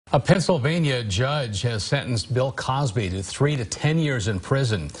A Pennsylvania judge has sentenced Bill Cosby to 3 to 10 years in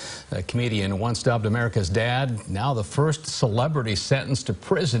prison. The comedian once dubbed America's dad, now the first celebrity sentenced to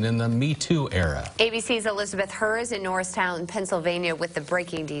prison in the Me Too era. ABC's Elizabeth Herr is in Norristown, Pennsylvania with the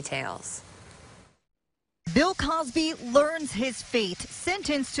breaking details. Bill Cosby learns his fate,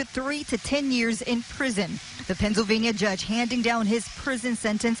 sentenced to 3 to 10 years in prison. The Pennsylvania judge handing down his prison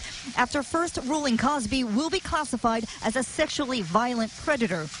sentence after first ruling Cosby will be classified as a sexually violent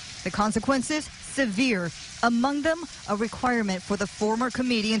predator. The consequences, severe. Among them, a requirement for the former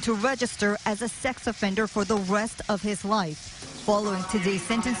comedian to register as a sex offender for the rest of his life. Following today's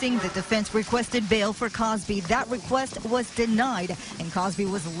sentencing, the defense requested bail for Cosby. That request was denied, and Cosby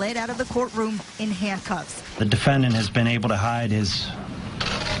was led out of the courtroom in handcuffs. The defendant has been able to hide his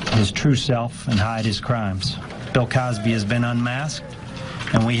true self and hide his crimes. Bill Cosby has been unmasked,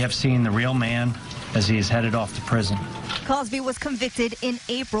 and we have seen the real man as he is headed off to prison. Cosby was convicted in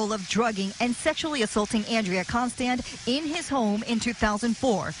April of drugging and sexually assaulting Andrea Constand in his home in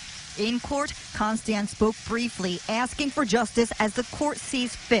 2004. In court, Constand spoke briefly, asking for justice as the court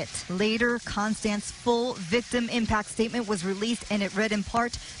sees fit. Later, Constand's full victim impact statement was released, and it read in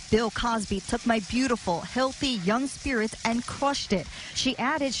part, "Bill Cosby took my beautiful, healthy, young spirit and crushed it." She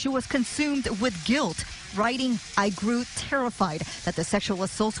added she was consumed with guilt, writing, "I grew terrified that the sexual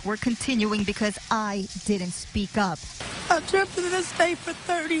assaults were continuing because I didn't speak up." I've trapped in this state for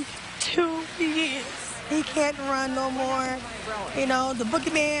 32 years. He can't run no more. You know, the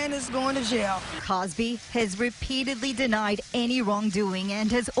boogeyman is going to jail. Cosby has repeatedly denied any wrongdoing and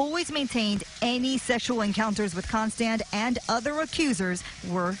has always maintained any sexual encounters with Constand and other accusers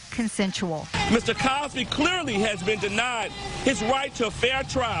were consensual. Mr. Cosby clearly has been denied his right to a fair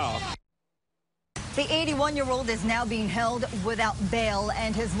trial. The 81-year-old is now being held without bail,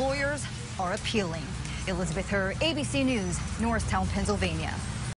 and his lawyers are appealing. Elizabeth Herr, ABC News, Norristown, Pennsylvania.